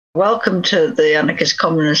Welcome to the Anarchist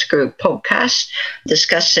Communist Group podcast,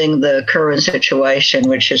 discussing the current situation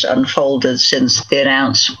which has unfolded since the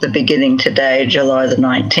announcement, the beginning today, July the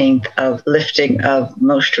 19th, of lifting of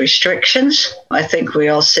most restrictions. I think we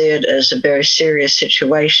all see it as a very serious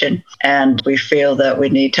situation, and we feel that we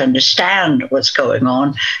need to understand what's going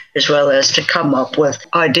on, as well as to come up with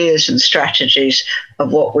ideas and strategies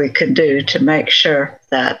of what we can do to make sure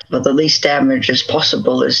that the least damage as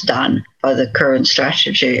possible is done by the current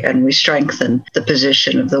strategy, and we strengthen the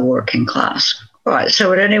position of the working class. Right, so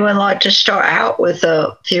would anyone like to start out with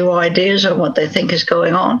a few ideas on what they think is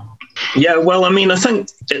going on? Yeah, well, I think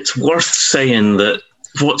it's worth saying that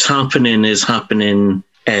what's happening is happening.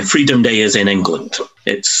 Freedom Day is in England.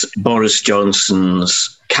 It's Boris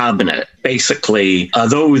Johnson's cabinet. Basically,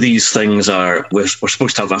 although these things we're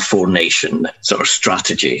supposed to have a four-nation sort of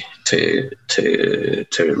strategy to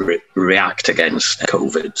react against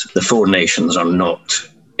COVID. The four nations are not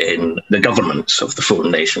in the governments of the four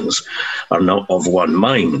nations are not of one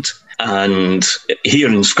mind. And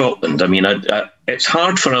here in Scotland, it's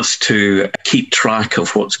hard for us to keep track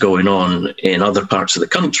of what's going on in other parts of the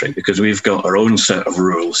country because we've got our own set of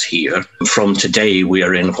rules here. From today, we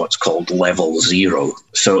are in what's called level 0.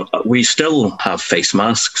 So we still have face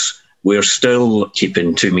masks. We're still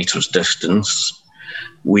keeping 2 meters distance.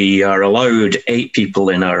 We are allowed 8 people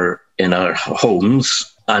in our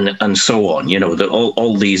homes and so on.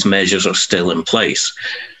 All these measures are still in place.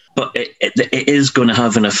 But it is going to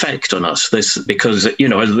have an effect on us, because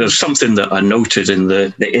there's something that I noted in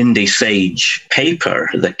the Indie Sage paper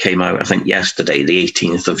that came out, I think, yesterday, the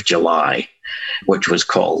 18th of July, which was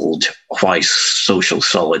called Why Social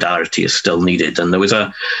Solidarity is Still Needed. And there was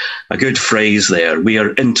a good phrase there: we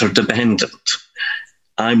are interdependent.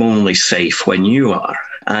 I'm only safe when you are.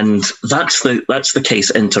 And that's the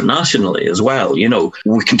case internationally as well.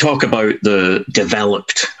 We can talk about the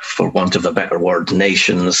developed, for want of a better word,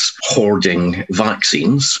 nations hoarding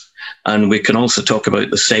vaccines. And we can also talk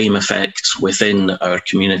about the same effects within our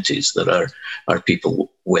communities that are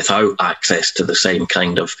people without access to the same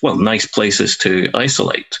kind of, nice places to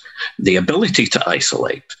isolate. The ability to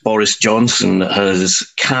isolate. Boris Johnson has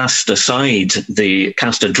cast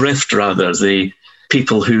adrift the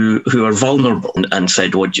people who are vulnerable and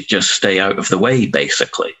said, would you just stay out of the way,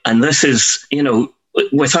 basically. And this is,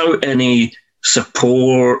 without any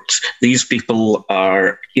support, these people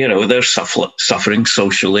are, they're suffering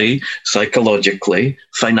socially, psychologically,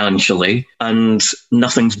 financially, and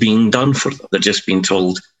nothing's being done for them. They're just being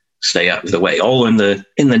told, stay out of the way, all in the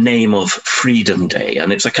name of Freedom Day.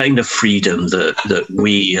 And it's a kind of freedom that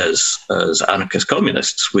we as anarchist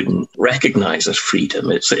communists wouldn't recognize as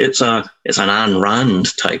freedom. It's an Ayn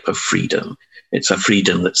Rand type of freedom. It's a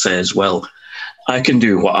freedom that says, I can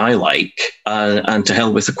do what I like, and to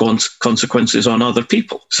hell with the consequences on other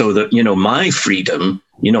people. So that, my freedom,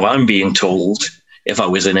 I'm being told, if I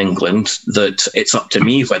was in England, that it's up to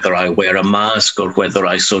me whether I wear a mask or whether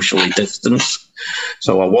I socially distance.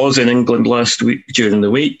 So I was in England last week during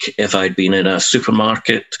the week. If I'd been in a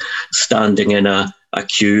supermarket, standing in a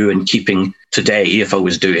queue and keeping, today, if I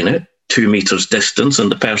was doing it, 2 meters distance,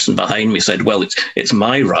 and the person behind me said, it's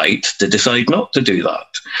my right to decide not to do that.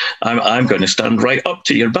 I'm going to stand right up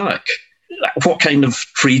to your back. What kind of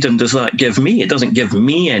freedom does that give me? It doesn't give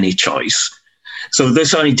me any choice. So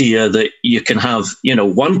this idea that you can have,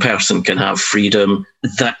 one person can have freedom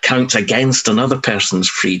that counts against another person's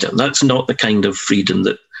freedom, that's not the kind of freedom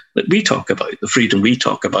that we talk about. The freedom we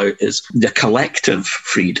talk about is the collective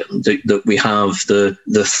freedom, that we have the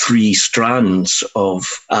 3 strands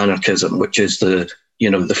of anarchism, which is the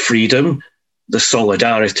freedom, the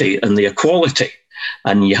solidarity, and the equality.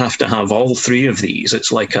 And you have to have all 3 of these.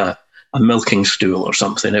 It's like a milking stool or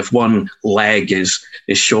something. If one leg is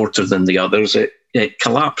shorter than the others, it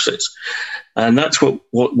collapses. And that's what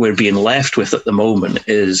we're being left with at the moment,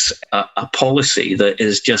 is a policy that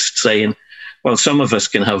is just saying, some of us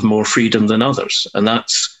can have more freedom than others. And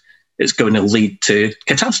it's going to lead to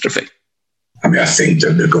catastrophe. I think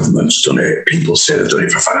that the government's done it. People say they've done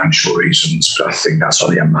it for financial reasons, but I think that's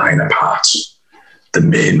only a minor part. The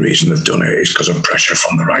main reason they've done it is because of pressure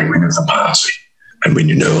from the right wing of the party. And we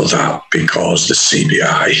know that because the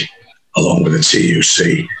CBI, along with the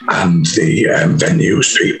TUC and the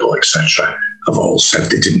venues people, etc., have all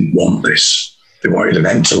said they didn't want this. They wanted an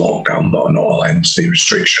end to lockdown, but not an end to the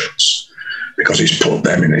restrictions, because it's put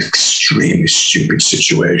them in an extremely stupid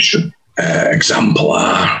situation. Example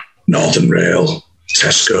are Northern Rail,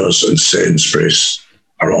 Tesco's and Sainsbury's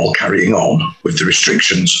are all carrying on with the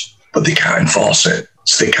restrictions, but they can't enforce it.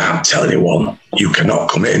 So they can't tell anyone, you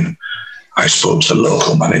cannot come in. I spoke to the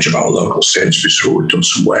local manager of our local Sainsbury's who had done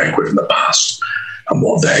some work with in the past, And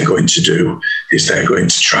what they're going to do is they're going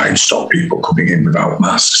to try and stop people coming in without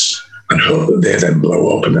masks and hope that they then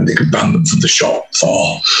blow up and then they can ban them from the shop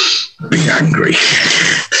for being angry,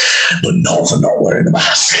 but not for not wearing a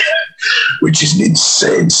mask, which is an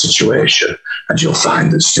insane situation. And you'll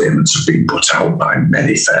find that statements have been put out by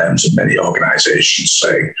many firms and many organisations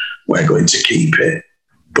saying, we're going to keep it,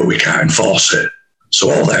 but we can't enforce it. So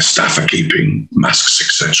all their staff are keeping masks,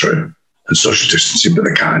 etc., and social distancing, but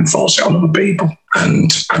they can't enforce it on other people.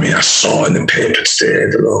 And I mean, I saw in the paper today,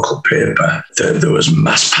 the local paper, that there was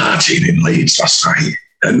mass partying in Leeds last night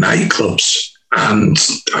at nightclubs. And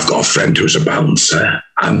I've got a friend who's a bouncer,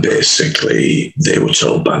 and basically they were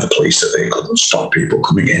told by the police that they couldn't stop people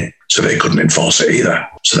coming in, so they couldn't enforce it either.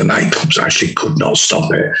 So the nightclubs actually could not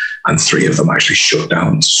stop it, and 3 of them actually shut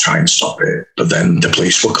down to try and stop it. But then the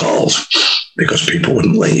police were called because people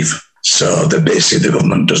wouldn't leave. So that basically the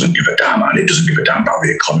government doesn't give a damn, and it doesn't give a damn about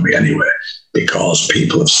the economy anyway, because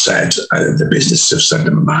people have said, the businesses have said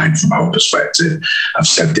in my mind, from our perspective, have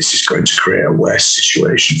said this is going to create a worse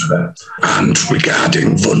situation for them. And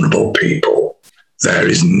regarding vulnerable people, there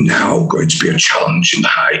is now going to be a challenge in the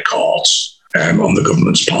High Court on the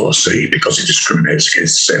government's policy because it discriminates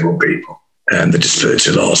against disabled people. And the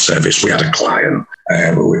Disability Law Service, we had a client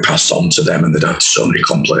where we passed on to them, and they'd had so many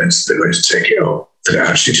complaints that they're going to take it up, that it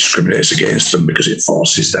actually discriminates against them because it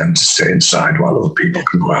forces them to stay inside while other people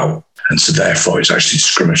can go out. And so therefore it's actually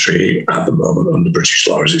discriminatory at the moment under British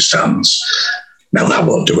law as it stands. Now that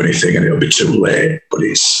won't do anything and it'll be too late, but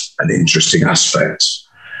it's an interesting aspect.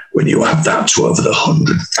 When you add that to over the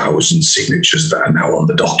 100,000 signatures that are now on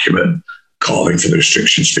the document calling for the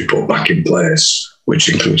restrictions to be put back in place, which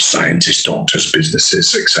includes scientists, doctors,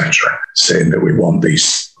 businesses, etc., saying that we want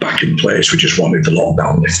these back in place, we just wanted the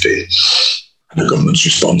lockdown lifted. And the government's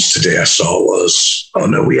response today I saw was, oh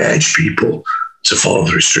no, we urge people to follow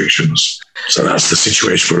the restrictions. So that's the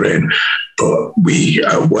situation we're in. But we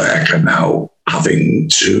at work are now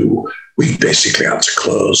we basically had to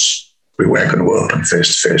close. We were going to open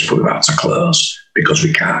face-to-face, but we've had to close because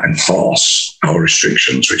we can't enforce our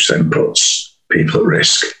restrictions, which then puts people at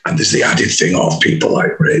risk. And there's the added thing of people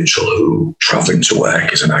like Rachel, who travelling to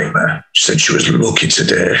work is a nightmare. She said she was lucky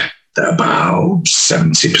today that about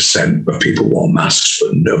 70% of people wore masks,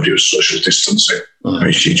 but nobody was social distancing. I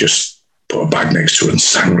mean, she just put a bag next to her and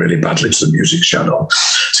sang really badly to the music channel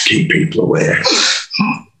to keep people away.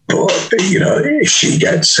 But, you know, if she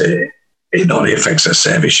gets it, it not only affects her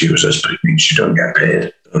service users, but it means she don't get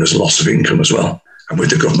paid. There's a loss of income as well. And with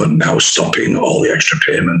the government now stopping all the extra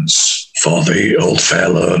payments for the old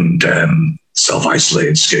furlough and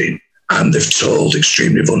self-isolated scheme, and they've told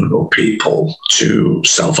extremely vulnerable people to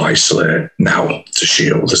self-isolate now, to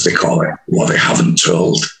shield, as they call it. What they haven't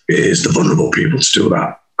told is the vulnerable people to do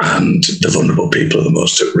that. And the vulnerable people are the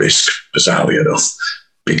most at risk, bizarrely enough,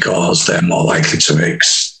 because they're more likely to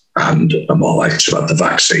mix and are more likely to have the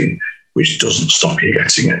vaccine, which doesn't stop you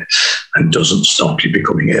getting it and doesn't stop you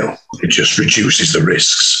becoming ill. It just reduces the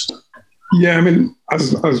risks. Yeah, I mean,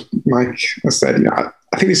 as Mike has said, you know,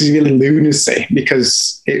 I think this is really lunacy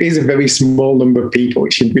because it is a very small number of people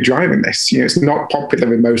which should be driving this. You know, it's not popular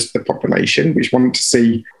with most of the population, which want to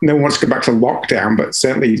see, no one wants to go back to lockdown, but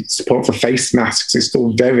certainly support for face masks is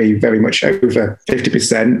still very, very much over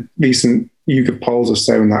 50%. Recent YouGov polls have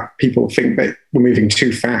shown that people think that we're moving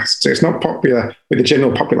too fast. So it's not popular with the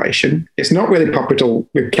general population. It's not really popular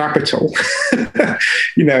with capital.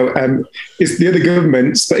 You know, it's the other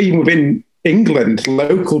governments, but even within England,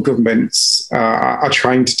 local governments are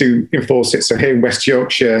trying to enforce it. So here in West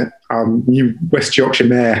Yorkshire, new West Yorkshire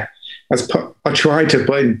mayor has tried to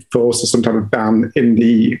enforce some type of ban in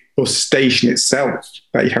the bus station itself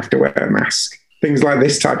that you have to wear a mask. Things like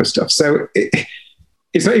this type of stuff. So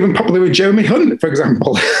it's not even popular with Jeremy Hunt, for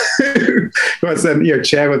example, who was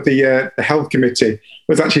chair of the health committee,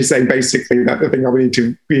 was actually saying basically that the thing we need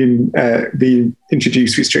to be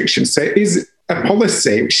introduce restrictions. So it is a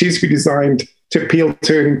policy which seems to be designed to appeal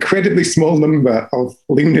to an incredibly small number of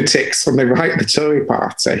lunatics on the right of the Tory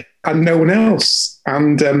party and no one else.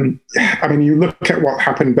 And I mean, you look at what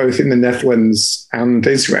happened both in the Netherlands and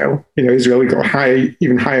Israel. You know, Israel got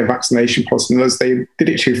even higher vaccination policy than us. They did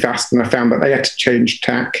it too fast, and I found that they had to change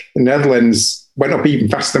tack. The Netherlands went up even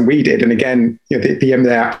faster than we did, and again, you know, the PM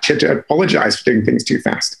there actually had to apologise for doing things too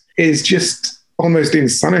fast. It's just almost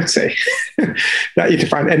insanity that you to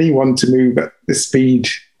find anyone to move at the speed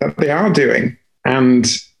that they are doing, and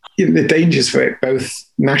you know, the dangers for it both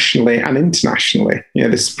nationally and internationally. You know,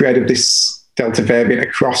 the spread of this Delta variant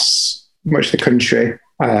across much of the country,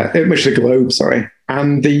 much of the globe,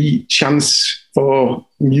 and the chance for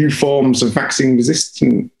new forms of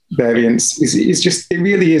vaccine-resistant variants is just, it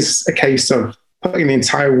really is a case of putting the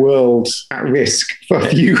entire world at risk for a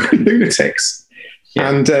few lunatics. Yeah.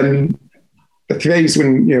 And the phrase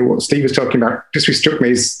when, what Steve was talking about just struck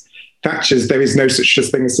me is Thatcher's, there is no such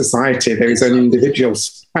thing as society, there is only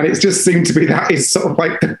individuals. And it just seemed to be that is sort of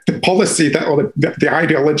like the policy that, or the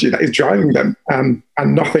ideology that is driving them, and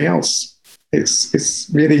nothing else. It's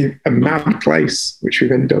really a mad place, which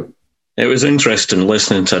we've ended up. It was interesting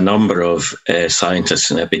listening to a number of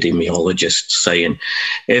scientists and epidemiologists saying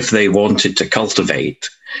if they wanted to cultivate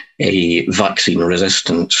a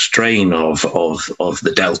vaccine-resistant strain of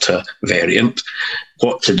the Delta variant,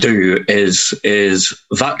 what to do is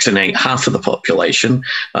vaccinate half of the population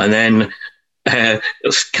and then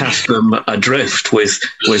cast them adrift with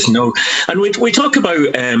no. And we talk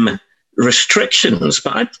about restrictions,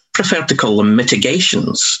 but I prefer to call them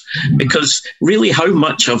mitigations, because really how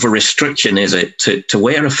much of a restriction is it to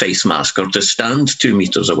wear a face mask or to stand 2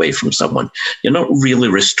 meters away from someone? You're not really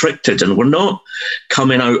restricted, and we're not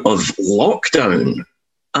coming out of lockdown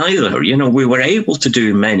either. We were able to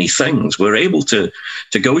do many things. We were able to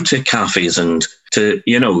go to cafes and to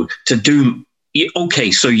do.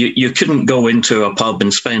 Okay, so you couldn't go into a pub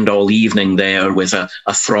and spend all evening there with a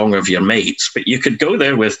throng of your mates, but you could go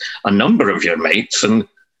there with a number of your mates and,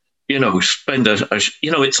 spend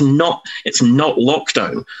it's not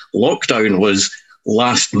lockdown. Lockdown was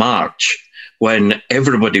last March when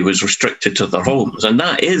everybody was restricted to their homes. And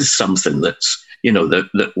that is something that's,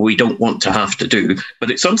 that we don't want to have to do, but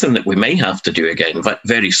it's something that we may have to do again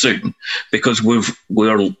very soon, because we're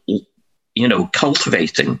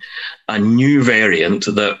cultivating a new variant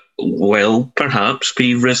that will perhaps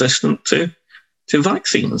be resistant to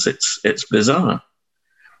vaccines. It's bizarre.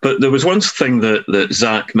 But there was one thing that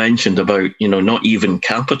Zach mentioned about, not even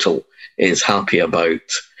Capital is happy about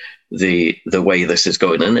the way this is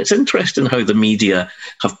going. And it's interesting how the media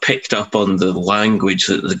have picked up on the language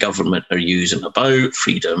that the government are using about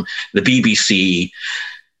freedom. The BBC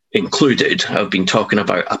included have been talking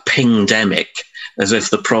about a pingdemic, as if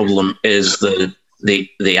the problem is the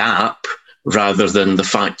app rather than the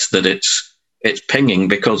fact that it's pinging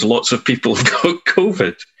because lots of people have got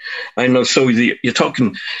COVID. I know. So you're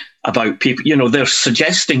talking about people, they're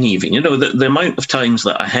suggesting even, the amount of times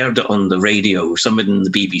that I heard it on the radio, somebody in the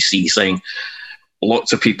BBC saying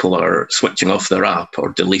lots of people are switching off their app or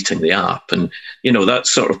deleting the app. And,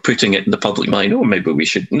 that's sort of putting it in the public mind. Oh, maybe we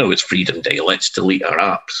should, it's Freedom Day, let's delete our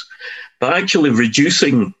apps. But actually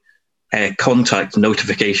reducing contact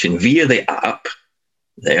notification via the app,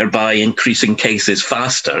 thereby increasing cases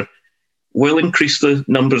faster, will increase the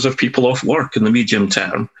numbers of people off work in the medium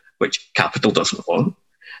term, which Capital doesn't want.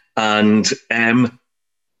 And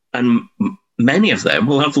many of them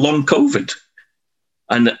will have long COVID,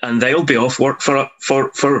 and they'll be off work for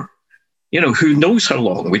who knows how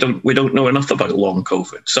long. We don't know enough about long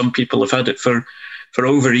COVID. Some people have had it for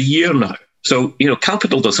over a year now. So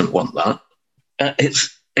Capital doesn't want that.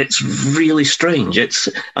 It's really strange. I've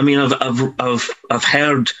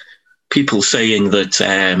heard people saying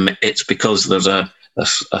that it's because there's a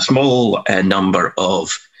small number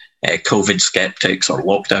of COVID skeptics or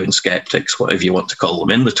lockdown skeptics, whatever you want to call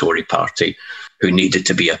them, in the Tory party, who needed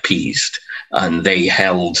to be appeased, and they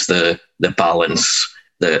held the balance,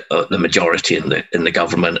 the majority in the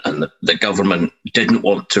government, and the government didn't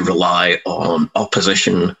want to rely on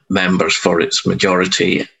opposition members for its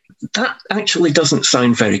majority. That actually doesn't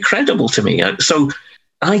sound very credible to me. So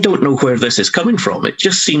I don't know where this is coming from. It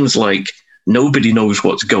just seems like nobody knows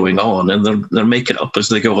what's going on, and they're making it up as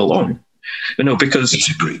they go along. Because I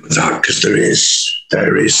disagree with that, because there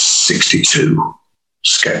is 62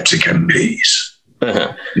 skeptic MPs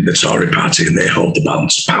in the Tory party, and they hold the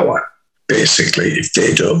balance of power. Basically, if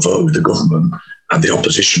they don't vote with the government and the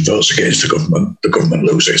opposition votes against the government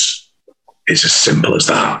loses. It's as simple as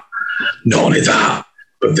that. Not only that,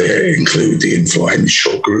 but they include the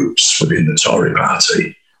influential groups within the Tory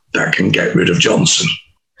party that can get rid of Johnson.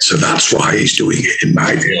 So that's why he's doing it, in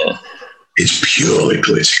my view. Yeah. It's purely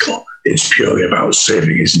political. It's purely about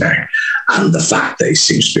saving his neck, and the fact that he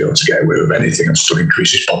seems to be able to get away with anything and still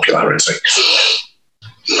increase his popularity.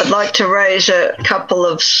 I'd like to raise a couple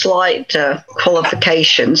of slight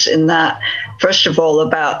qualifications in that. First of all,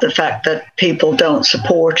 about the fact that people don't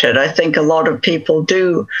support it. I think a lot of people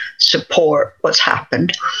do support what's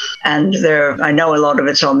happened. And I know a lot of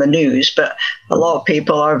it's on the news, but a lot of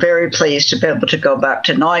people are very pleased to be able to go back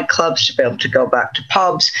to nightclubs, to be able to go back to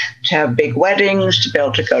pubs, to have big weddings, to be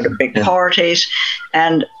able to go to big parties.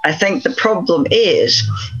 And I think the problem is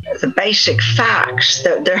the basic facts,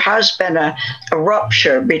 that there has been a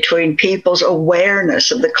rupture between people's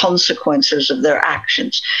awareness of the consequences of their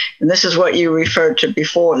actions. And this is what you referred to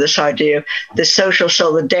before, this idea of the social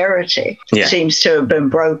solidarity seems to have been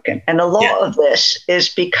broken. And a lot of this is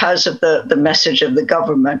because of the message of the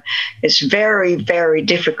government. It's very, very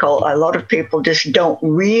difficult. A lot of people just don't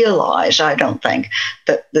realize, I don't think,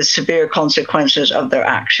 that the severe consequences of their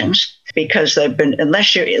actions, because they've been,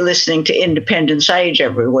 unless you're listening to Independence Age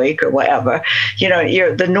every week or whatever,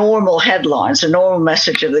 you're the normal headlines, the normal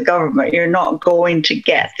message of the government, you're not going to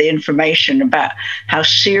get the information about how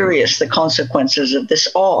serious the consequences of this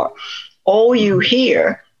are. All you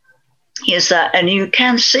hear is that, and you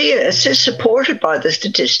can see it, it's supported by the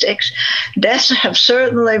statistics, deaths have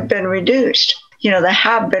certainly been reduced. They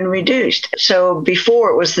have been reduced. So before,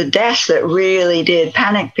 it was the deaths that really did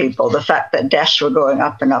panic people, the fact that deaths were going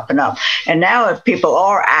up and up and up. And now if people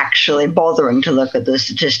are actually bothering to look at the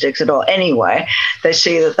statistics at all anyway, they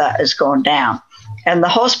see that that has gone down. And the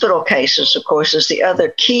hospital cases, of course, is the other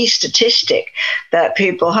key statistic that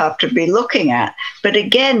people have to be looking at. But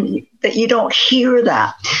again, that you don't hear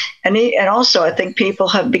that. And also, I think people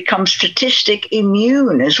have become statistic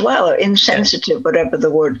immune as well, or insensitive, whatever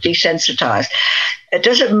the word, desensitized. It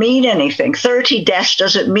doesn't mean anything. 30 deaths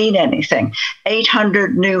doesn't mean anything.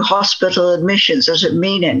 800 new hospital admissions doesn't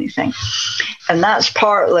mean anything. And that's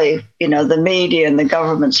partly, the media and the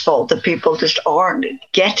government's fault, that people just aren't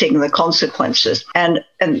getting the consequences. And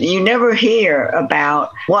you never hear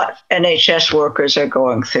about what NHS workers are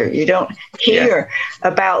going through. You don't hear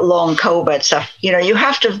about long COVID stuff. You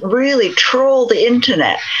have to really troll the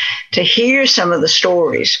internet to hear some of the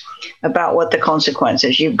stories about what the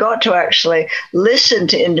consequences. You've got to actually listen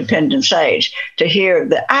to Independence Age to hear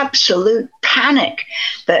the absolute panic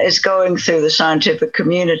that is going through the scientific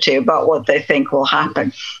community about what they think will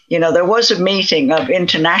happen. There was a meeting of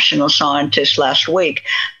international scientists last week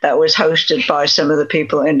that was hosted by some of the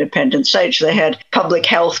people at Independence Age. They had public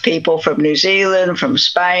health people from New Zealand, from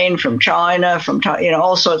Spain, from China, from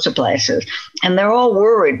all sorts of places. And they're all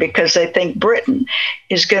worried because they think Britain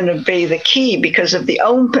is going to be the key because of the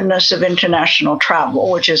openness of international travel,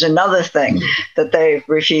 which is another thing that they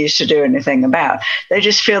refuse to do anything about. They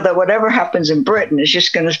just feel that whatever happens in Britain is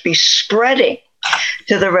just going to be spreading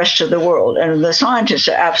to the rest of the world. And the scientists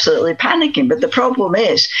are absolutely panicking. But the problem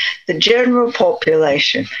is the general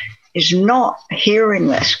population is not hearing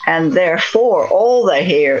this. And therefore, all they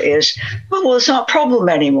hear is, well, it's not a problem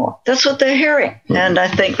anymore. That's what they're hearing. And I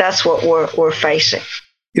think that's what we're facing.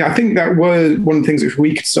 Yeah, I think that was one of the things which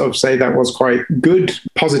we could sort of say that was quite good,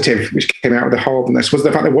 positive, which came out of the horribleness, was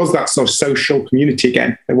the fact there was that sort of social community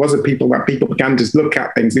again. There was a people began to look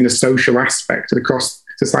at things in a social aspect across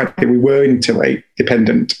society. We were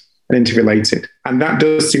interdependent and interrelated. And that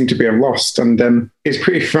does seem to be lost. And it's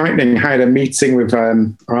pretty frightening. I had a meeting with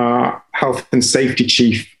our health and safety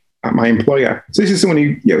chief at my employer. So this is someone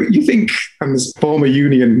who, you think, and this former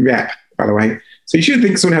union rep, by the way, so you should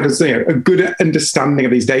think someone had a good understanding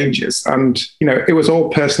of these dangers. And, it was all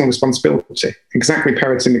personal responsibility, exactly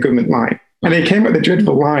parroting the government line. And he came up with the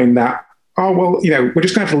dreadful line that, we're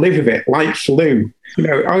just going to have to live with it, like flu.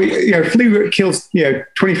 Flu kills,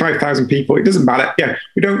 25,000 people. It doesn't matter.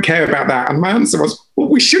 We don't care about that. And my answer was, well,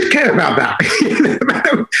 we should care about that.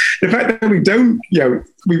 The fact that we don't,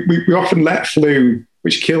 we often let flu,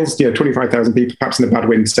 which kills, 25,000 people, perhaps in a bad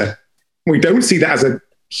winter. We don't see that as a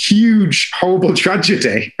huge, horrible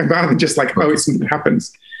tragedy, rather than just like, it's something that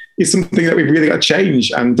happens. It's something that we've really got to change.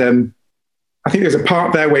 And I think there's a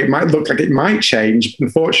part there where it might look like it might change. But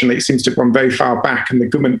unfortunately, it seems to have gone very far back, and the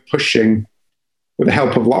government pushing, with the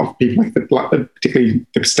help of a lot of people, particularly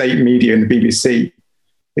the state media and the BBC,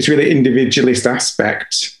 it's really individualist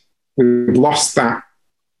aspect. We've lost that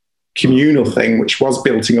communal thing, which was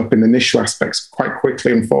building up in the initial aspects quite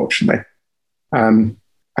quickly, unfortunately.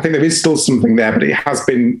 I think there is still something there, but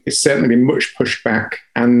it's certainly been much pushed back.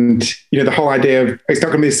 And, the whole idea of it's not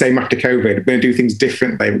going to be the same after COVID, we're going to do things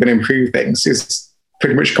differently, we're going to improve things, is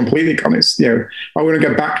pretty much completely gone. It's, we're going to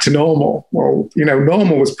go back to normal. Well,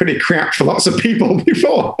 normal was pretty crap for lots of people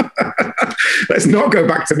before. Let's not go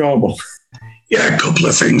back to normal. Yeah, a couple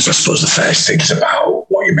of things. I suppose the first thing is about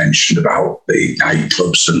what you mentioned about the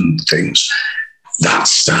nightclubs and things. That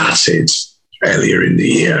started earlier in the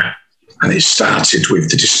year. And it started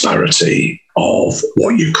with the disparity of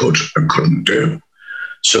what you could and couldn't do.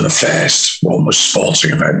 So the first one was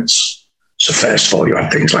sporting events. So first of all, you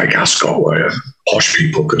had things like Ascot where posh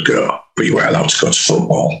people could go, but you weren't allowed to go to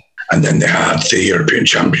football. And then they had the European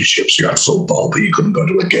Championships. You had football, but you couldn't go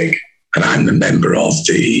to a gig. And I'm the member of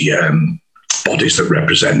the bodies that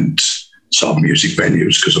represent sort of music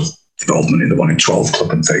venues because of involvement in the 1 in 12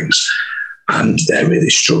 club and things. And they're really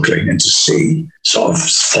struggling. And to see sort of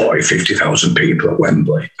 40, 50,000 people at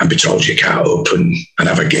Wembley and be told you can't open and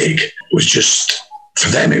have a gig was just, for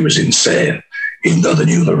them, it was insane. Even though they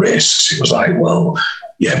knew the risks, it was like, well,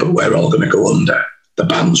 yeah, but we're all going to go under. The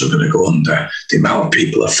bands are going to go under. The amount of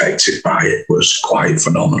people affected by it was quite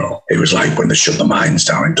phenomenal. It was like when they shut the mines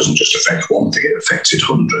down, it doesn't just affect one thing, it affected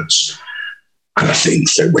hundreds. And I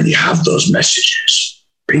think that when you have those messages,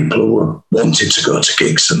 people who were wanting to go to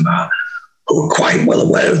gigs and that, who were quite well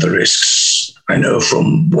aware of the risks. I know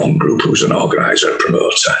from one group who was an organiser, a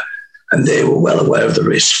promoter, and they were well aware of the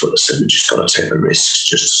risks, but they said, we just got to take the risks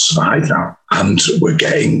just to survive now. And we're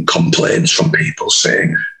getting complaints from people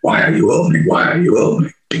saying, why are you opening? Why are you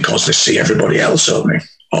opening? Because they see everybody else opening,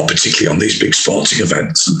 or particularly on these big sporting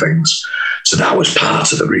events and things. So that was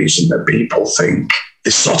part of the reason that people think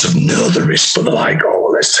they sort of know the risk, but they're like, oh,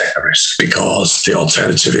 well, let's take the risk, because the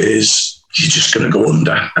alternative is you're just going to go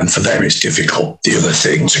under. And for them, it's difficult. The other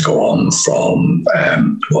thing to go on from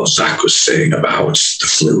what Zach was saying about the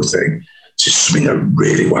flu thing, just something that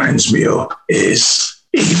really winds me up is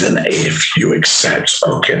even if you accept,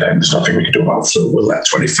 okay, then there's nothing we can do about flu, we'll let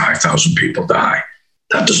 25,000 people die.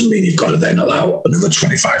 That doesn't mean you've got to then allow another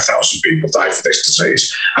 25,000 people die for this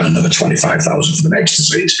disease and another 25,000 for the next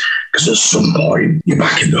disease, because at some point you're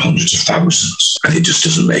back in the hundreds of thousands. And it just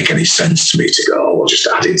doesn't make any sense to me to go, oh, we'll just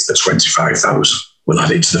add it to the 25,000. We'll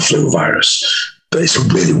add it to the flu virus. But it's a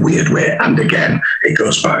really weird way. And again, it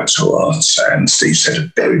goes back to what Steve said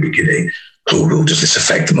at the very beginning. Who does this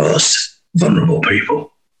affect the most? Vulnerable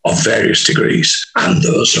people of various degrees and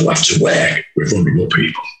those who have to work with vulnerable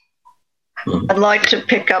people. I'd like to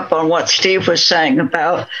pick up on what Steve was saying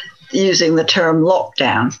about using the term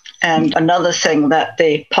lockdown. And another thing that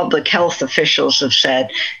the public health officials have said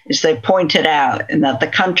is they pointed out in that the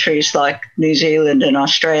countries like New Zealand and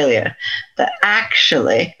Australia that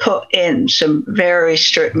actually put in some very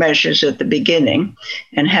strict measures at the beginning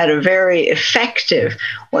and had a very effective,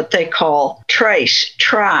 what they call trace,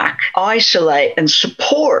 track, isolate, and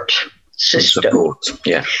support system.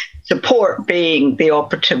 Support being the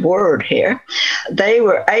operative word here. They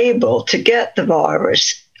were able to get the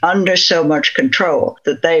virus under so much control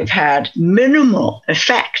that they've had minimal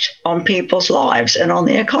effect on people's lives and on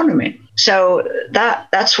the economy. So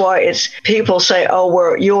that's why it's people say,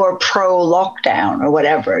 oh, you're pro-lockdown or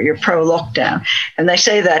whatever, you're pro-lockdown. And they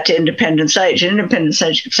say that to Independence Age. Independence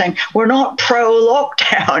Age keeps saying, we're not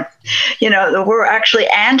pro-lockdown. We're actually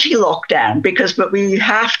anti-lockdown but we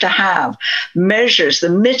have to have measures, the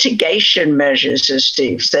mitigation measures, as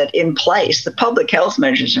Steve said, in place, the public health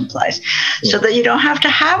measures in place, so that you don't have to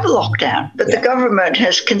have a lockdown. But the government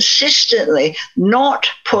has consistently not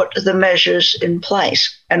put the measures in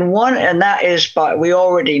place. And that is by, we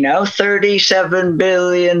already know, 37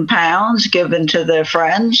 billion pounds given to their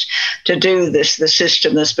friends to do this, the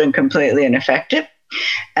system that's been completely ineffective.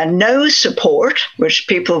 And no support, which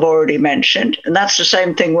people have already mentioned. And that's the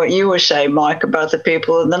same thing what you were saying, Mike, about the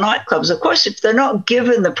people in the nightclubs. Of course, if they're not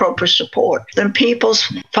given the proper support, then people's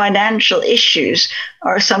financial issues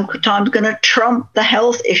are sometimes going to trump the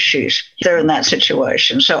health issues if they're in that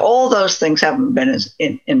situation. So all those things haven't been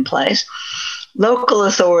in place. Local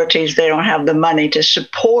authorities, they don't have the money to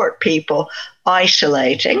support people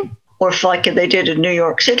isolating. Or if, like they did in New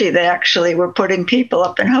York City, they actually were putting people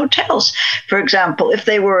up in hotels. For example, if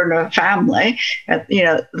they were in a family,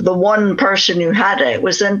 the one person who had it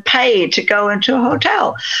was then paid to go into a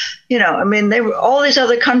hotel. All these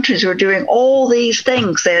other countries were doing all these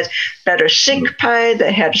things. They had better sick pay,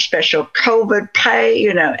 they had special COVID pay,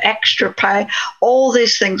 extra pay. All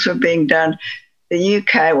these things were being done. The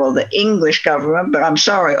UK, well, the English government, but I'm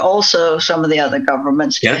sorry, also some of the other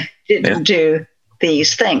governments didn't do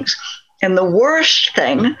these things. And the worst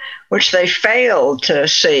thing, which they failed to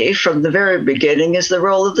see from the very beginning, is the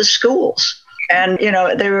role of the schools. And,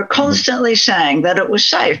 they were constantly saying that it was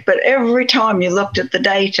safe. But every time you looked at the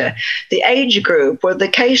data, the age group where the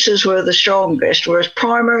cases were the strongest was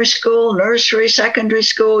primary school, nursery, secondary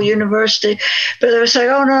school, university. But they were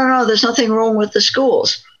saying, oh, no, there's nothing wrong with the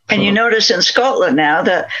schools. And you notice in Scotland now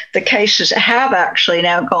that the cases have actually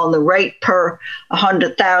now gone, the rate per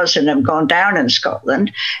 100,000 have gone down in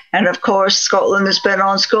Scotland. And of course, Scotland has been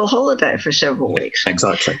on school holiday for several weeks.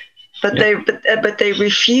 Exactly. But they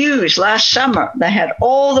refused last summer. They had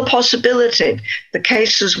all the possibility. The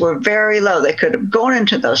cases were very low. They could have gone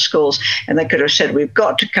into those schools and they could have said, we've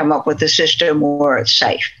got to come up with a system where it's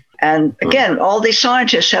safe. And again, all these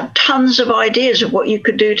scientists have tons of ideas of what you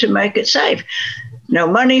could do to make it safe. No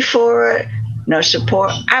money for it, no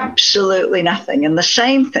support, absolutely nothing. And the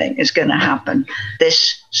same thing is going to happen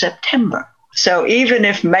this September. So even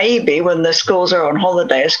if maybe when the schools are on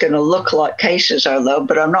holiday, it's going to look like cases are low,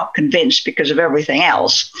 but I'm not convinced because of everything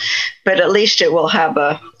else. But at least it will have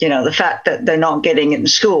the fact that they're not getting it in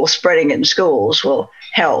school, spreading it in schools will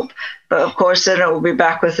help. But of course, then it will be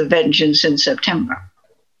back with a vengeance in September.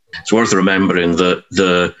 It's worth remembering that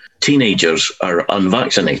the teenagers are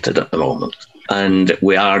unvaccinated at the moment. And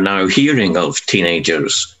we are now hearing of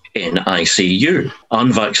teenagers in ICU,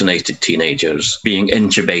 unvaccinated teenagers being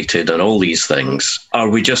intubated and all these things. Are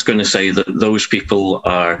we just going to say that those people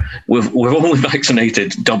we've only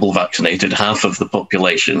double vaccinated half of the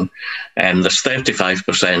population, and there's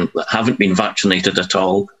 35% that haven't been vaccinated at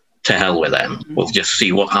all? To hell with them. We'll just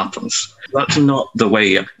see what happens. That's not the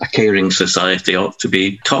way a caring society ought to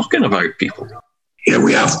be talking about people. Yeah,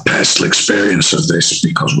 we have personal experience of this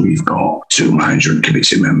because we've got 2 management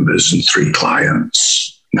committee members and 3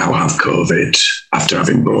 clients now have COVID after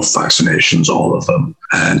having both vaccinations, all of them,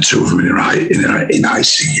 and 2 of them in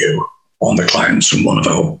ICU. One of the clients and one of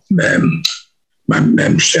our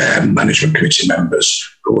management committee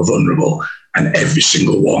members who are vulnerable, and every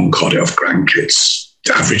single one got it off grandkids.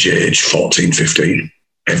 Average age 14, 15,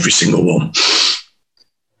 every single one.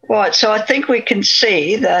 Right, so I think we can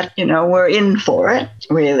see that, we're in for it,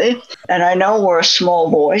 really. And I know we're a small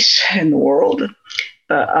voice in the world,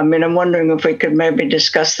 but I'm wondering if we could maybe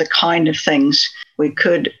discuss the kind of things we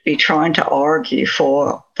could be trying to argue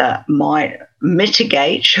for that might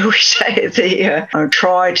mitigate, shall we say, or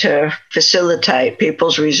try to facilitate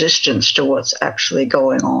people's resistance to what's actually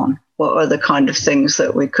going on. What are the kind of things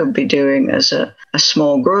that we could be doing as a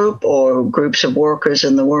small group or groups of workers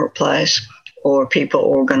in the workplace or people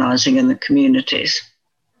organizing in the communities?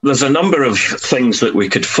 There's a number of things that we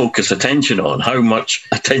could focus attention on. How much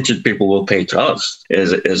attention people will pay to us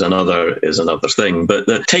is another thing. But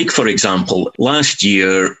take, for example, last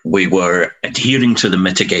year we were adhering to the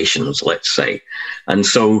mitigations, let's say. And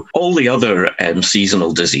so all the other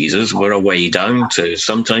seasonal diseases were a way down to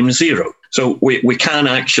sometimes zero. So we can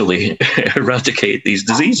actually eradicate these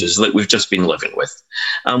diseases that we've just been living with.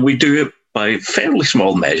 And we do it by fairly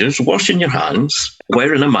small measures, washing your hands,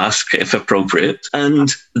 wearing a mask if appropriate. And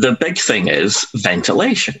the big thing is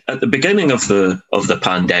ventilation. At the beginning of the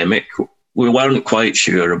pandemic, we weren't quite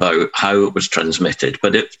sure about how it was transmitted,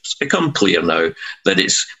 but it's become clear now that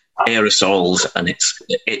it's aerosols and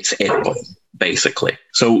it's airborne, basically.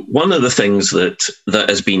 So one of the things that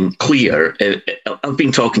has been clear, I've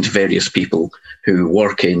been talking to various people who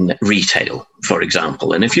work in retail, for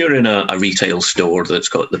example. And if you're in a retail store that's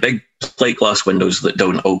got the big plate glass windows that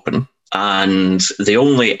don't open, and the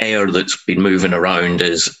only air that's been moving around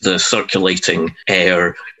is the circulating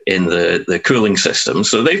air in the cooling system.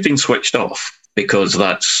 So they've been switched off because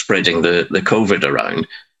that's spreading the COVID around.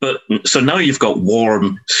 But so now you've got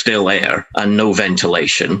warm, still air and no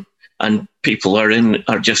ventilation, and people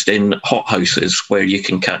are just in hot houses where you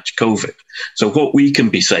can catch COVID. So what we can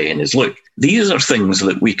be saying is, look, these are things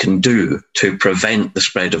that we can do to prevent the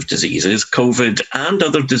spread of diseases. COVID and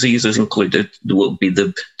other diseases included will be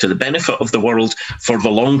to the benefit of the world for the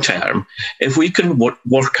long term if we can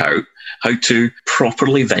work out how to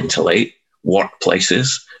properly ventilate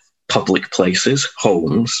workplaces, public places,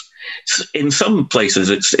 homes. In some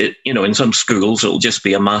places, in some schools, it'll just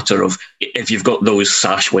be a matter of if you've got those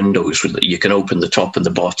sash windows that you can open the top and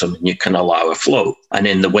the bottom and you can allow a flow. And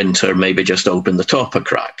in the winter, maybe just open the top a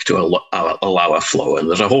crack to allow a flow. And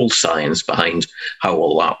there's a whole science behind how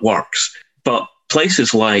all that works. But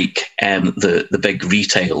places like the big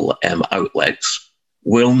retail outlets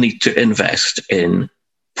will need to invest in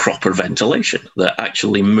proper ventilation that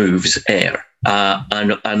actually moves air.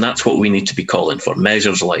 And that's what we need to be calling for,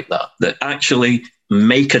 measures like that actually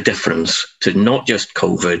make a difference to not just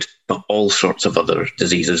COVID, but all sorts of other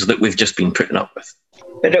diseases that we've just been putting up with.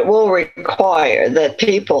 But it will require that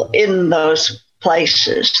people in those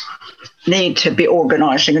places need to be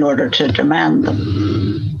organizing in order to demand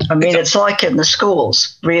them. It's like in the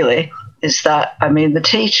schools, really, is that, the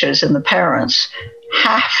teachers and the parents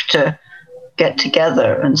have to get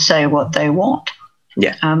together and say what they want.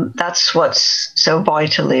 Yeah, that's what's so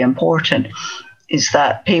vitally important, is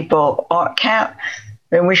that people can't.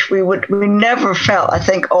 We never felt. I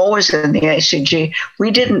think always in the ACG,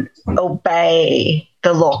 we didn't obey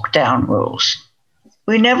the lockdown rules.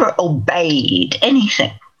 We never obeyed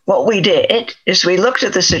anything. What we did is we looked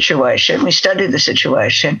at the situation, we studied the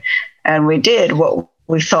situation, and we did what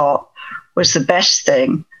we thought was the best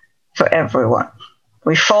thing for everyone.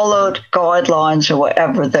 We followed guidelines or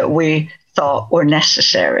whatever that we thought were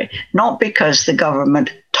necessary, not because the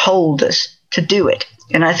government told us to do it.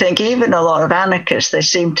 And I think even a lot of anarchists, they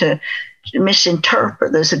seem to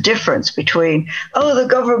misinterpret. There's a difference between, the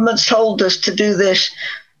government's told us to do this,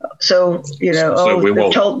 so,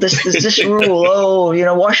 they've told this, there's this rule,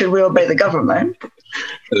 why should we obey the government?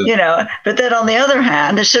 But then on the other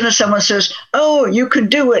hand, as soon as someone says, you can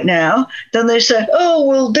do it now, then they say,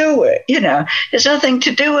 we'll do it. There's nothing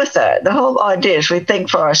to do with that. The whole idea is we think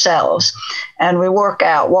for ourselves and we work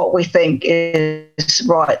out what we think is the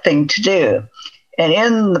right thing to do. And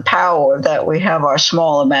in the power that we have, our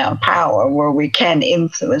small amount of power where we can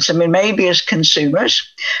influence, maybe as consumers,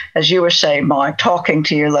 as you were saying, Mike, talking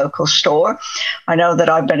to your local store. I know that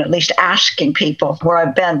I've been at least asking people where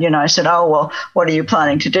I've been, I said, what are you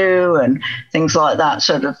planning to do? And things like that,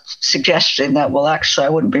 sort of suggesting that, actually, I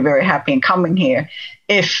wouldn't be very happy in coming here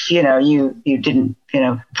if, you didn't,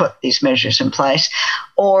 put these measures in place.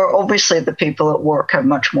 Or obviously the people at work have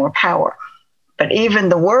much more power. But even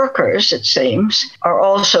the workers, it seems, are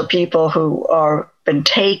also people who are been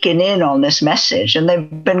taken in on this message, and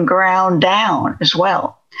they've been ground down as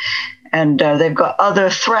well. And they've got other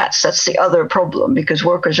threats. That's the other problem, because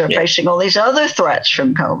workers are facing all these other threats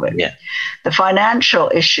from COVID. Yeah. The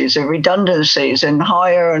financial issues of redundancies and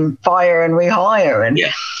hire and fire and rehire and,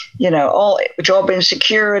 all job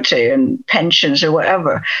insecurity and pensions or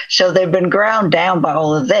whatever. So they've been ground down by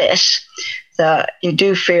all of this. That you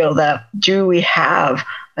do feel that, do we have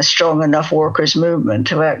a strong enough workers' movement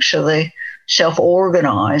to actually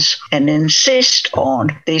self-organize and insist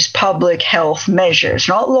on these public health measures,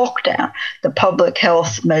 not lockdown, the public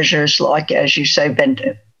health measures like, as you say,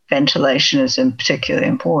 ventilation is particularly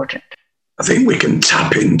important? I think we can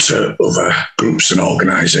tap into other groups and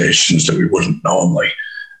organisations that we wouldn't normally.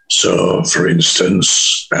 So, for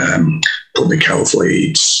instance, public health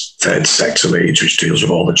leads, third sector leads, which deals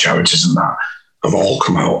with all the charities and that, have all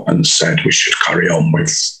come out and said we should carry on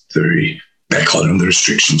with they're calling them the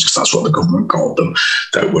restrictions, because that's what the government called them,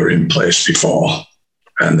 that were in place before,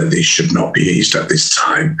 and that these should not be eased at this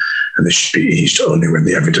time, and they should be eased only when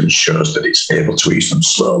the evidence shows that it's able to ease them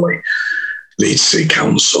slowly. Leeds City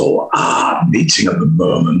Council are meeting at the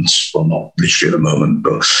moment, well, not literally at the moment,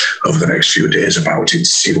 but over the next few days about it to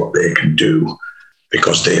see what they can do,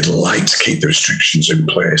 because they'd like to keep the restrictions in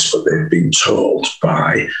place, but they've been told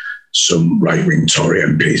by some right-wing Tory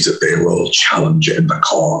MPs that they will challenge it in the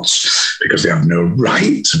courts because they have no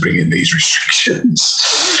right to bring in these restrictions.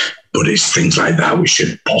 But it's things like that we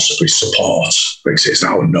should possibly support, because it's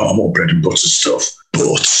our normal bread and butter stuff.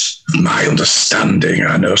 But my understanding,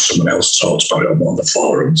 I know someone else talked about it on one of the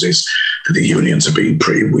forums, is that the unions have been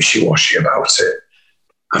pretty wishy-washy about it.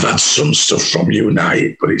 I've had some stuff from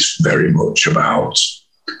Unite, but it's very much about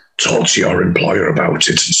talk to your employer about it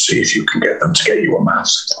and see if you can get them to get you a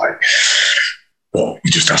mask. It's like, well,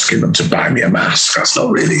 you're just asking them to buy me a mask. That's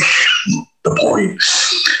not really the point.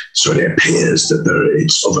 So it appears that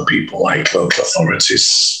it's other people like local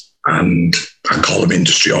authorities, and I call them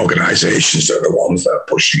industry organisations, that are the ones that are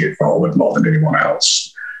pushing it forward more than anyone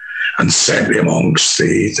else. And certainly amongst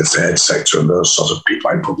the third sector and those sort of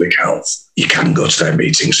people like public health, you can go to their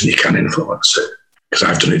meetings and you can influence it. Because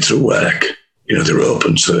I've done it through work. They're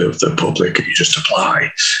open to the public and you just apply.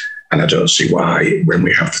 And I don't see why, when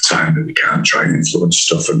we have the time, that we can't try and influence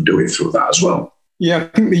stuff and do it through that as well. Yeah, I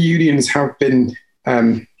think the unions have been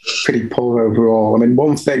pretty poor overall.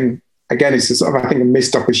 One thing, again, it's a sort of, I think, a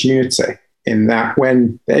missed opportunity in that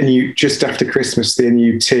when just after Christmas, the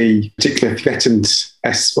NUT particularly threatened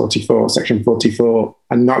S44, Section 44,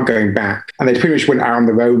 and not going back. And they pretty much went out on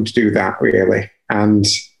their own to do that, really. And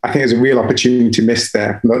I think there's a real opportunity missed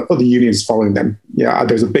there from other unions following them. Yeah,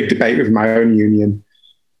 there was a big debate with my own union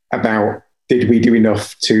about, did we do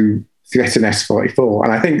enough to threaten S44?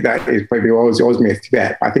 And I think that is probably always been a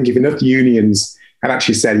threat. I think if enough unions had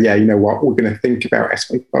actually said, yeah, you know what, we're going to think about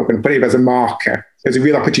S44, we're going to put it as a marker, there's a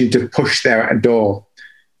real opportunity to push there at a door.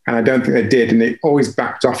 And I don't think they did. And they always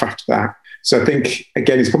backed off after that. So I think,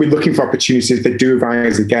 again, it's probably looking for opportunities if they do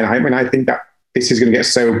rise again. I think that this is going to get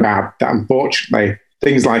so bad that unfortunately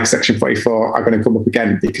things like Section 44 are going to come up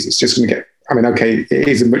again, because it's just going to get, okay, it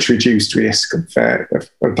is a much reduced risk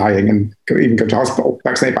of dying and even go to hospital,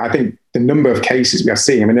 vaccinate. But I think the number of cases we are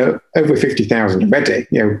seeing, over 50,000 already,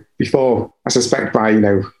 before, I suspect by,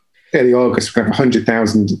 early August, we're going to have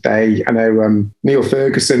 100,000 a day. I know Neil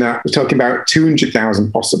Ferguson was talking about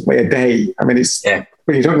 200,000 possibly a day. When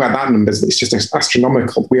you're talking about that numbers, it's just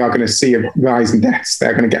astronomical. We are going to see a rise in deaths.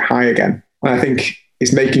 They're going to get high again. And I think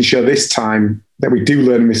it's making sure this time that we do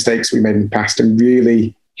learn mistakes we made in the past and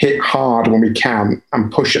really hit hard when we can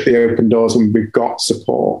and push at the open doors when we've got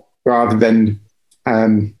support, rather than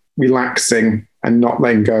relaxing and not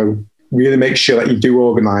letting go. Really make sure that you do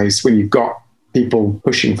organise when you've got people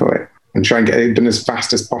pushing for it. and try and get it done as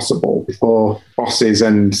fast as possible before bosses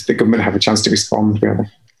and the government have a chance to respond, really.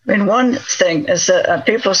 I mean, one thing is that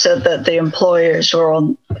people said that the employers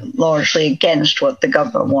were largely against what the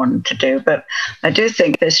government wanted to do, but I do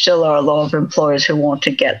think there still are a lot of employers who want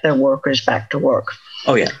to get their workers back to work.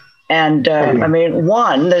 Oh, yeah. And I mean,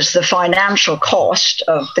 one, there's the financial cost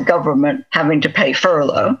of the government having to pay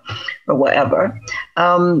furlough or whatever.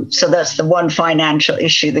 So that's the one financial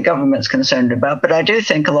issue the government's concerned about. But I do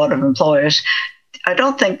think a lot of employers, I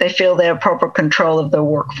don't think they feel they have proper control of their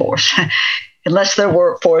workforce. Unless their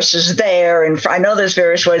workforce is there. And I know there's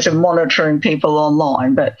various ways of monitoring people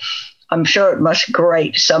online, but I'm sure it must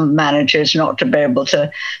grate some managers not to be able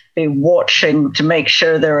to be watching to make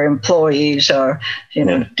sure their employees are,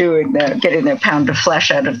 getting their pound of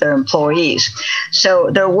flesh out of their employees.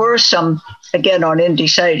 So there were some, again, on Indie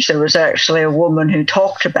Sage, there was actually a woman who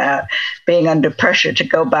talked about being under pressure to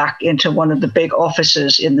go back into one of the big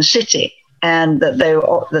offices in the city, and that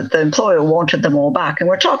the employer wanted them all back. And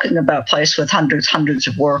we're talking about a place with hundreds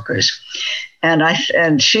of workers.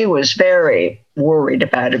 And she was very worried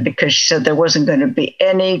about it because she said there wasn't going to be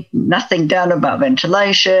nothing done about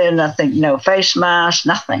ventilation, nothing, no face masks,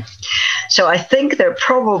 nothing. So I think there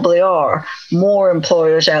probably are more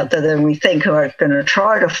employers out there than we think who are going to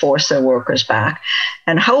try to force their workers back.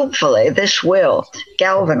 And hopefully this will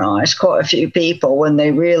galvanize quite a few people when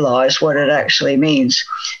they realize what it actually means,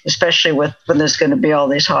 especially when there's going to be all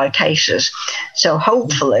these high cases. So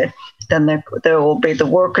hopefully then there will be the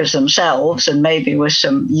workers themselves, and maybe with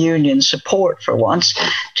some union support for once,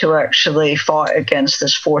 to actually fight against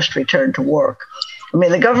this forced return to work. I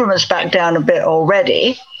mean, the government's backed down a bit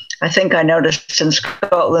already. I think I noticed in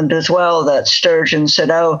Scotland as well that Sturgeon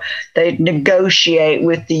said, they'd negotiate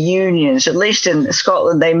with the unions. At least in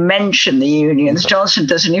Scotland, they mention the unions. Johnson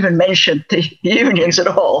doesn't even mention the unions at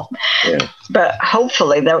all. Yeah. But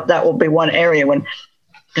hopefully that will be one area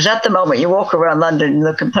because at the moment you walk around London and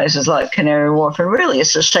look in places like Canary Wharf, and really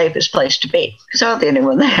it's the safest place to be because there's hardly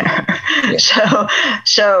anyone there. Yeah.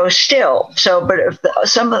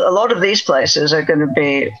 But a lot of these places are going to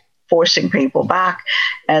be forcing people back.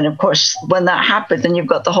 And of course, when that happens, then you've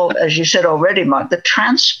got the whole, as you said already, Mark, the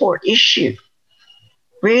transport issue,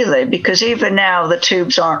 really, because even now the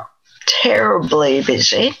tubes aren't terribly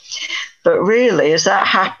busy. But really, as that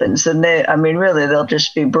happens, then they'll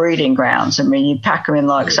just be breeding grounds. I mean, you pack them in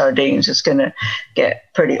like sardines, it's going to get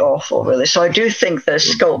pretty awful, really. So I do think there's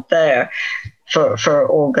scope there for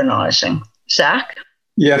organising. Zach?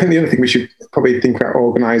 Yeah, I think the other thing we should probably think about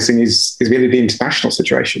organising is really the international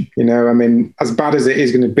situation. I mean, as bad as it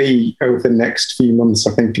is going to be over the next few months,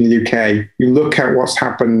 I think in the UK, you look at what's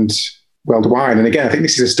happened worldwide. And again, I think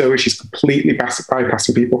this is a story which is completely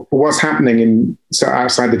bypassing people. But what's happening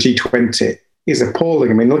outside the G20 is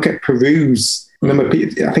appalling. I mean, look at Peru's number of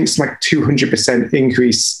people. I think it's like 200%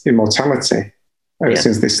 increase in mortality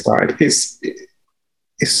since this started. It's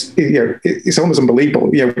almost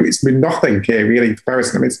unbelievable. It's been nothing here really in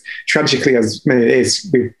comparison. I mean, it's tragically as many it is,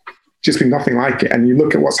 we've just been nothing like it. And you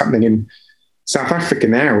look at what's happening in South Africa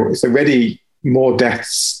now, it's already more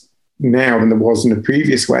deaths now than there was in the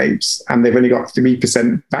previous waves, and they've only got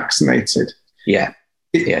 3% vaccinated.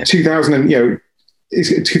 2022 is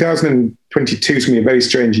going to be a very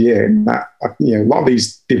strange year in that a lot of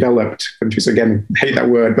these developed countries, again, I hate that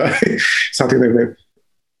word, but something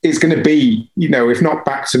it's going to be, if not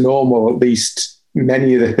back to normal, at least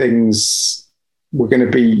many of the things we're going to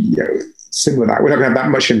be similar to that. We're not going to have that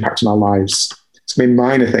much impact on our lives. It's going to be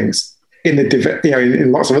minor things.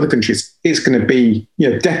 In lots of other countries, it's going to be,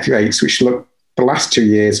 death rates, which look the last 2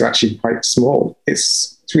 years are actually quite small.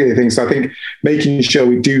 It's really a thing. So I think making sure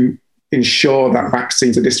we do ensure that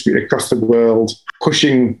vaccines are distributed across the world,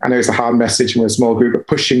 pushing, I know it's a hard message and we're a small group, but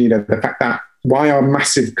pushing, the fact that why are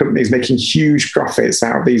massive companies making huge profits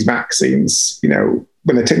out of these vaccines, when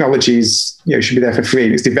the technologies, should be there for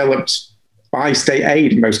free. It's developed by state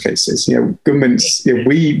aid in most cases. Governments,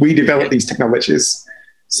 we develop these technologies.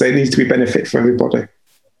 So it needs to be benefit for everybody.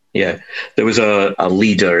 Yeah, there was a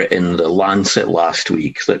leader in the Lancet last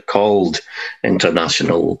week that called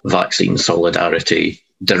international vaccine solidarity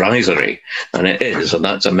derisory, and it is, and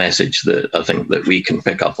that's a message that I think that we can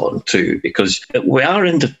pick up on too, because we are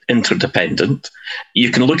interdependent.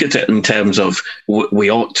 You can look at it in terms of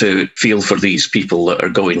we ought to feel for these people that are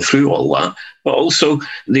going through all that, but also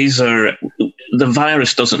the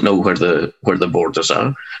virus doesn't know where the borders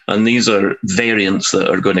are, and these are variants that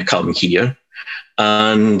are going to come here.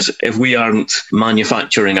 And if we aren't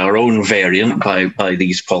manufacturing our own variant by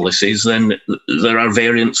these policies, then there are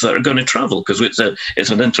variants that are going to travel because it's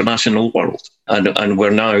an international world. And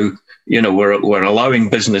we're now we're allowing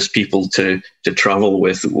business people to travel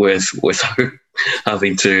without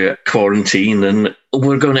having to quarantine, and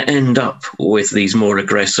we're going to end up with these more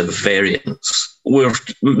aggressive variants. We were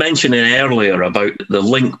mentioning earlier about the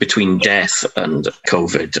link between death and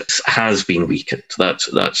COVID has been weakened.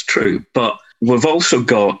 That's true. But we've also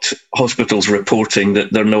got hospitals reporting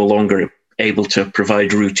that they're no longer able to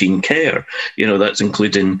provide routine care. That's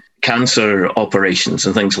including cancer operations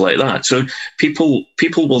and things like that. So people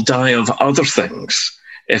will die of other things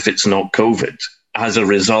if it's not COVID as a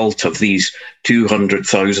result of these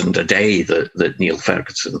 200,000 a day that Neil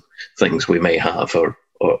Ferguson thinks we may have,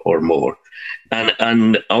 or more.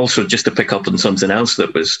 And also, just to pick up on something else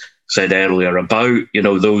that was said earlier about,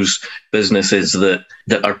 those businesses that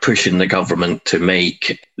are pushing the government to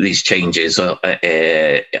make these changes on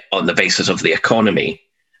the basis of the economy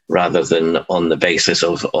rather than on the basis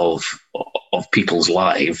of people's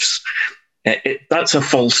lives. That's a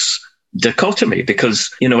false dichotomy,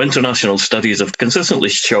 because international studies have consistently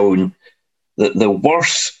shown that the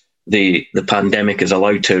worse the pandemic is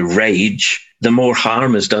allowed to rage, the more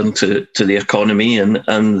harm is done to the economy, and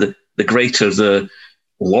the greater the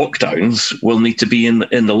lockdowns will need to be in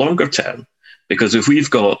the longer term. Because if we've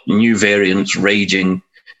got new variants raging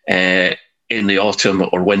in the autumn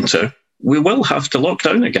or winter, we will have to lock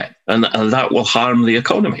down again, and that will harm the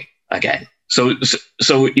economy again. So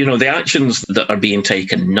the actions that are being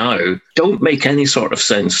taken now don't make any sort of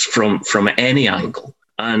sense from any angle.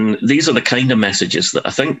 And these are the kind of messages that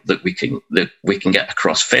I think that we can get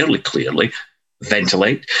across fairly clearly.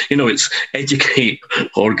 Ventilate, it's educate,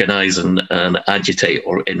 organise, and agitate,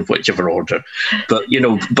 or in whichever order.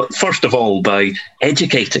 But first of all, by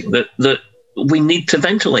educating that we need to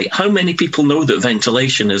ventilate. How many people know that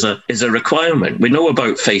ventilation is a requirement? We know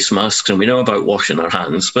about face masks and we know about washing our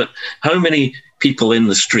hands, but how many people in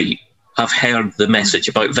the street have heard the message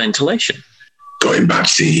about ventilation? Going back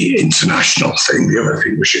to the international thing, the other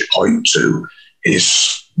thing we should point to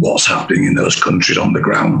is what's happening in those countries on the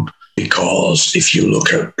ground. Because if you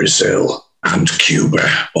look at Brazil and Cuba,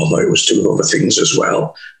 although it was doing other things as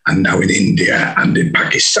well, and now in India and in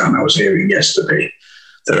Pakistan, I was hearing yesterday,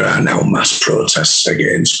 there are now mass protests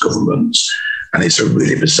against governments. And it's a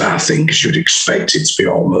really bizarre thing, because you'd expect it to be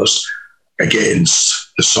almost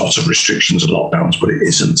against the sort of restrictions and lockdowns, but it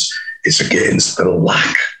isn't. It's against the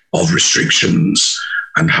lack of restrictions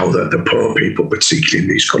and how the poor people, particularly in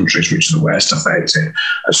these countries which are the worst affected,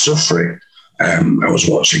 are suffering. I was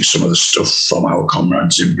watching some of the stuff from our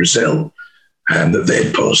comrades in Brazil that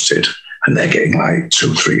they'd posted, and they're getting like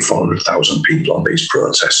 200,000, 300,000, 400,000 people on these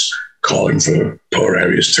protests calling for poor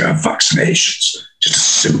areas to have vaccinations. Just a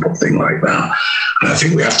simple thing like that. And I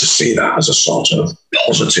think we have to see that as a sort of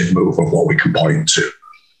positive move of what we can point to.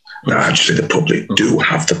 That actually the public do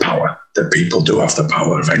have the power, that people do have the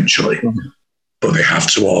power eventually, but they have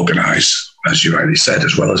to organise, as you rightly said,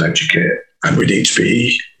 as well as educate. And we need to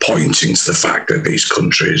be pointing to the fact that these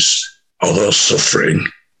countries, although suffering,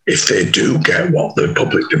 if they do get what the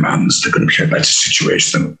public demands, they're going to be in a better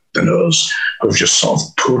situation than us, who've just sort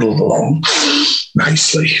of poodled along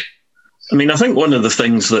nicely. I mean, I think one of the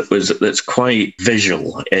things that's quite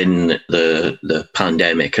visual in the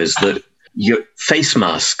pandemic is that your face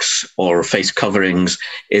masks or face coverings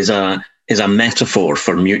is a metaphor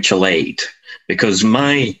for mutual aid, because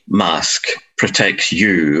my mask protects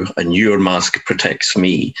you and your mask protects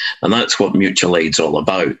me. And that's what mutual aid's all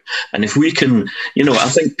about. And if we can, I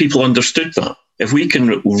think people understood that. If we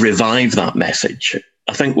can revive that message,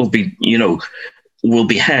 I think we'll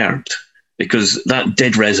be heard, because that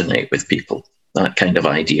did resonate with people, that kind of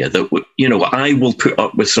idea that, I will put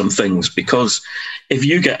up with some things, because if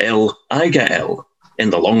you get ill, I get ill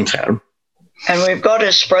in the long term. And we've got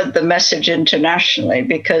to spread the message internationally,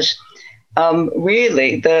 because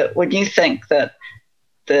really, when you think that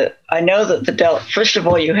I know that the Delta, first of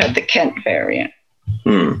all, you had the Kent variant.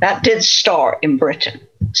 That did start in Britain.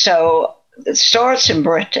 So it starts in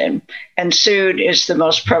Britain and soon is the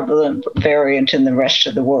most prevalent variant in the rest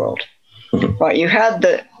of the world. Right? You had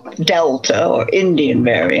the Delta or Indian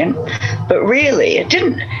variant, but really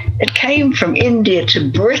it came from India to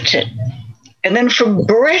Britain. And then from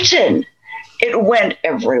Britain, it went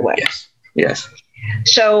everywhere. Yes.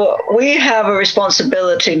 So we have a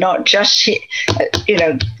responsibility, not just,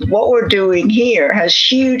 what we're doing here has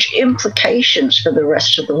huge implications for the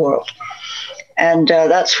rest of the world. And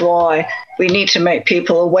that's why we need to make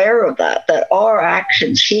people aware of that our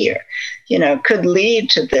actions here, could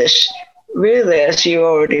lead to this really, as you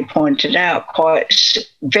already pointed out, quite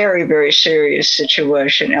very, very serious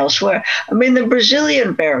situation elsewhere. I mean, the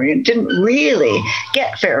Brazilian variant didn't really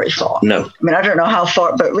get very far. No. I mean, I don't know how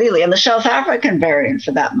far, but really, and the South African variant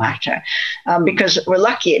for that matter, because we're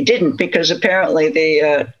lucky it didn't, because apparently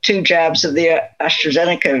the 2 jabs of the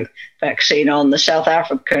AstraZeneca vaccine on the South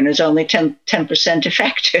African is only 10%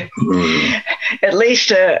 effective. At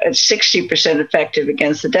least it's 60% effective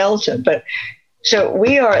against the Delta. But so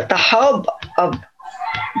we are at the hub of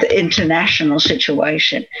the international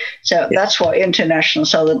situation. So that's why international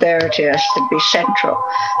solidarity has to be central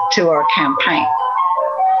to our campaign.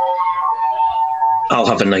 I'll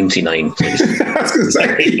have a 99, please. I was going to say,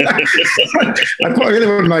 I quite really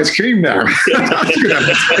want an ice cream now.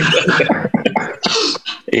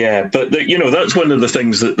 Yeah, but that's one of the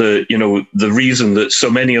things that the reason that so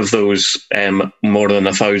many of those more than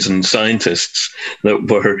 1,000 scientists that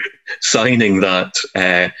were signing that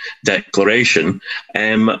declaration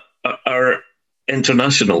are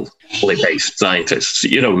internationally based scientists.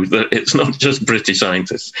 It's not just British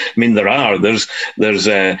scientists. I mean, there's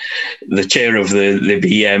the chair of the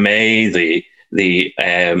BMA,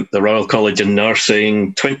 the Royal College of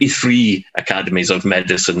Nursing, 23 academies of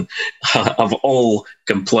medicine have all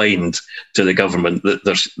complained to the government that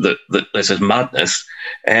this is madness.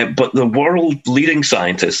 But the world leading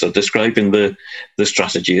scientists are describing the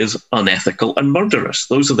strategy as unethical and murderous.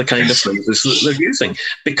 Those are the kind of phrases that they're using,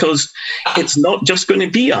 because it's not just going to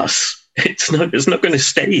be us. It's not going to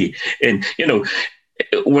stay in,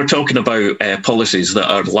 we're talking about policies that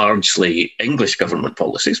are largely English government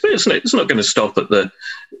policies, but it's not going to stop at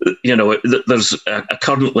there's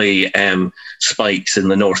currently spikes in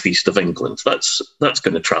the northeast of England. That's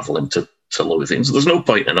going to travel into Lothians. There's no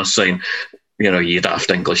point in us saying, you daft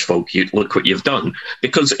English folk, look what you've done,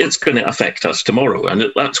 because it's going to affect us tomorrow.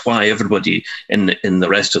 And that's why everybody in the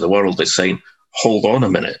rest of the world is saying, hold on a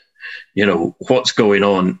minute. What's going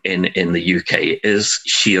on in the UK is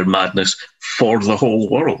sheer madness for the whole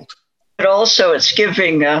world. But also it's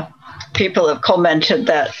giving, people have commented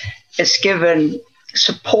that it's given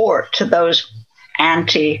support to those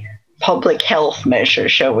anti-public health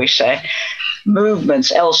measures, shall we say,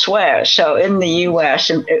 movements elsewhere. So in the US,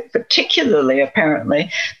 and particularly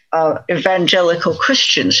apparently, evangelical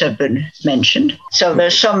Christians have been mentioned. So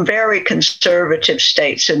there's some very conservative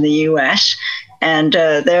states in the US, and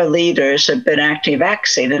their leaders have been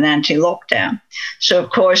anti-vaccine and anti-lockdown. So, of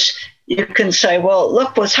course, you can say, well,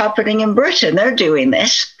 look what's happening in Britain. They're doing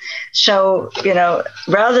this. So,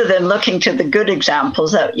 rather than looking to the good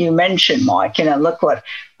examples that you mentioned, Mike, look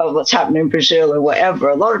what's happening in Brazil or whatever,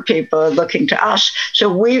 a lot of people are looking to us.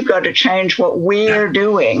 So we've got to change what we're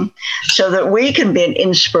doing so that we can be an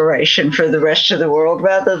inspiration for the rest of the world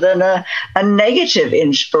rather than a negative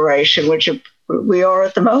inspiration, which we are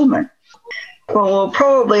at the moment. Well, we'll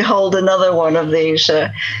probably hold another one of these,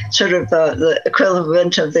 sort of the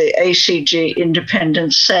equivalent of the ACG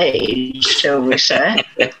Independent Sage, shall we say,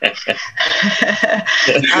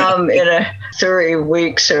 in 3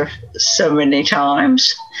 weeks or so many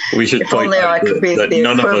times. We should point out that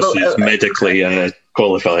none of us is medically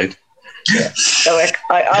qualified. Yeah. So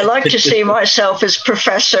I like to see myself as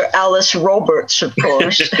Professor Alice Roberts, of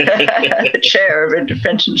course, the chair of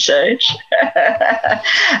Independent Sage.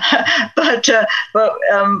 but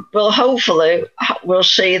we'll hopefully we'll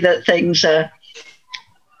see that things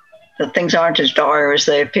aren't as dire as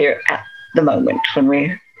they appear at the moment when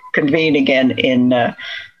we convene again in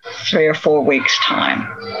 3 or 4 weeks' time.